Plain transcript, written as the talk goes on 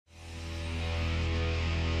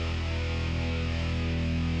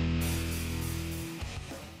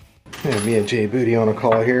Yeah, me and Jay Booty on a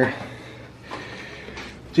call here.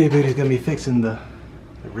 Jay Booty's gonna be fixing the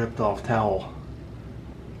ripped off towel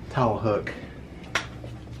hook.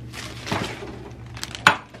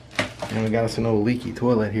 And we got us an old leaky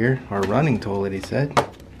toilet here, or running toilet, he said.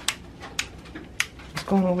 What's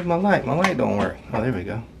going on with my light? My light don't work. Oh, there we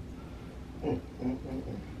go. I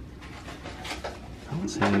don't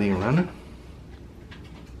see anything running.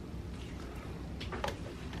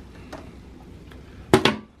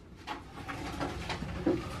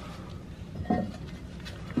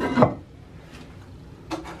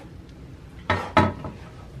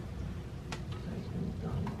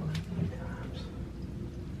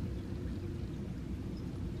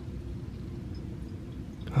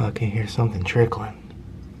 Oh, I can hear something trickling.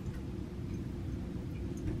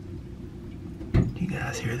 You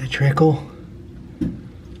guys hear the trickle?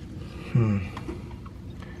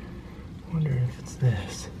 Wonder if it's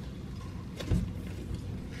this.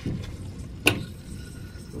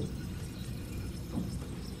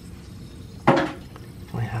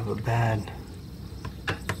 We have a bad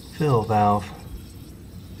fill valve.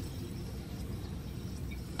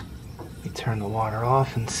 Let me turn the water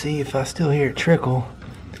off and see if I still hear it trickle.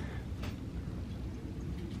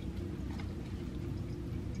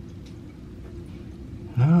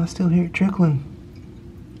 No, I still hear it trickling.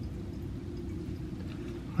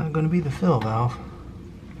 Not going to be the fill valve.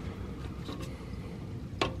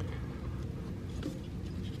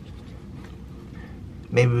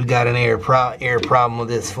 Maybe we got an air problem with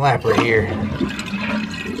this flapper here.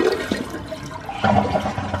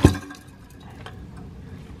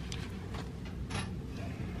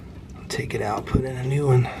 I'll take it out, put in a new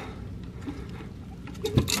one.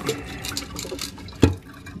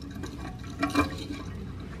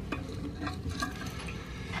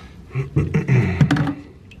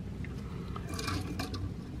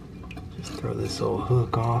 Just throw this old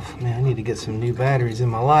hook off. Man, I need to get some new batteries in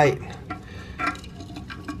my light.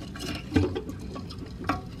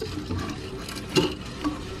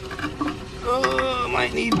 Oh, I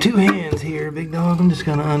might need two hands here, big dog. I'm just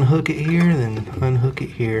gonna unhook it here, then unhook it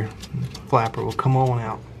here. Flapper will come on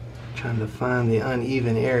out. Trying to find the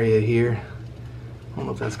uneven area here. I don't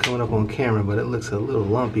know if that's coming up on camera, but it looks a little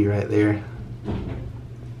lumpy right there.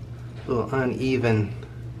 A little uneven.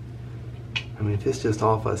 I mean, if it's just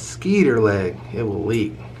off a skeeter leg, it will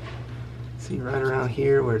leak. See right around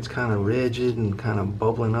here where it's kind of rigid and kind of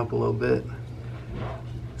bubbling up a little bit.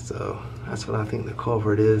 So that's what I think the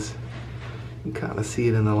culvert is. You can kind of see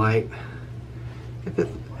it in the light. If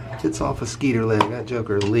it's off a skeeter leg, that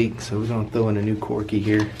joker will leak. So we're gonna throw in a new corky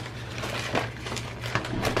here.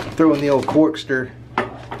 Throw in the old corkster.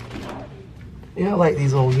 Yeah, I like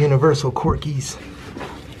these old universal corkies.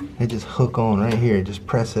 They just hook on right here. Just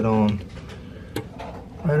press it on.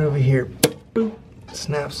 Right over here. Boop.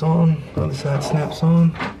 Snaps on. Other side snaps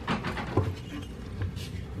on.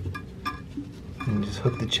 And just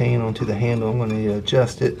hook the chain onto the handle. I'm going to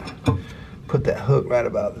adjust it. Put that hook right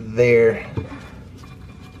about there.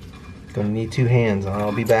 Gonna need two hands.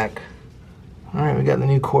 I'll be back. Alright, we got the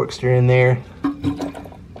new corkster in there.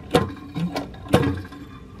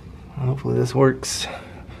 Hopefully this works.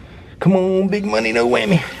 Come on, big money, no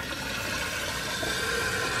whammy.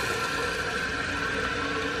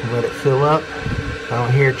 Let it fill up. I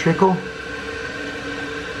don't hear it trickle.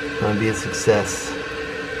 It's gonna be a success.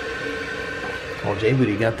 Oh, Jay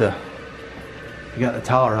Booty, you got the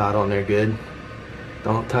towel rod on there good.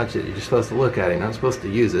 Don't touch it. You're just supposed to look at it. You're not supposed to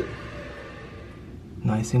use it.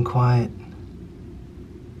 Nice and quiet.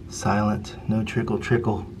 Silent. No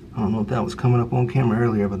trickle. I don't know if that was coming up on camera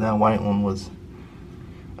earlier, but that white one was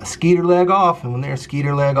a skeeter leg off, and when they're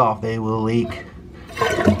skeeter leg off, they will leak.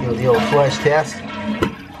 Do the old flush test.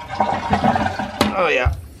 Oh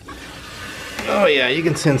yeah. Oh yeah, you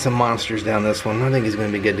can send some monsters down this one. I think he's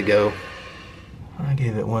gonna be good to go. I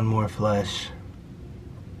gave it one more flush.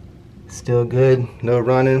 Still good, no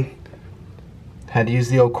running. Had to use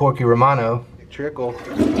the old Corky Romano. Trickle,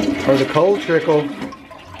 or the cold trickle.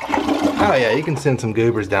 Oh yeah, you can send some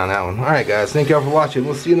goobers down that one. Alright guys, thank y'all for watching.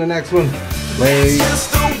 We'll see you in the next one. Later.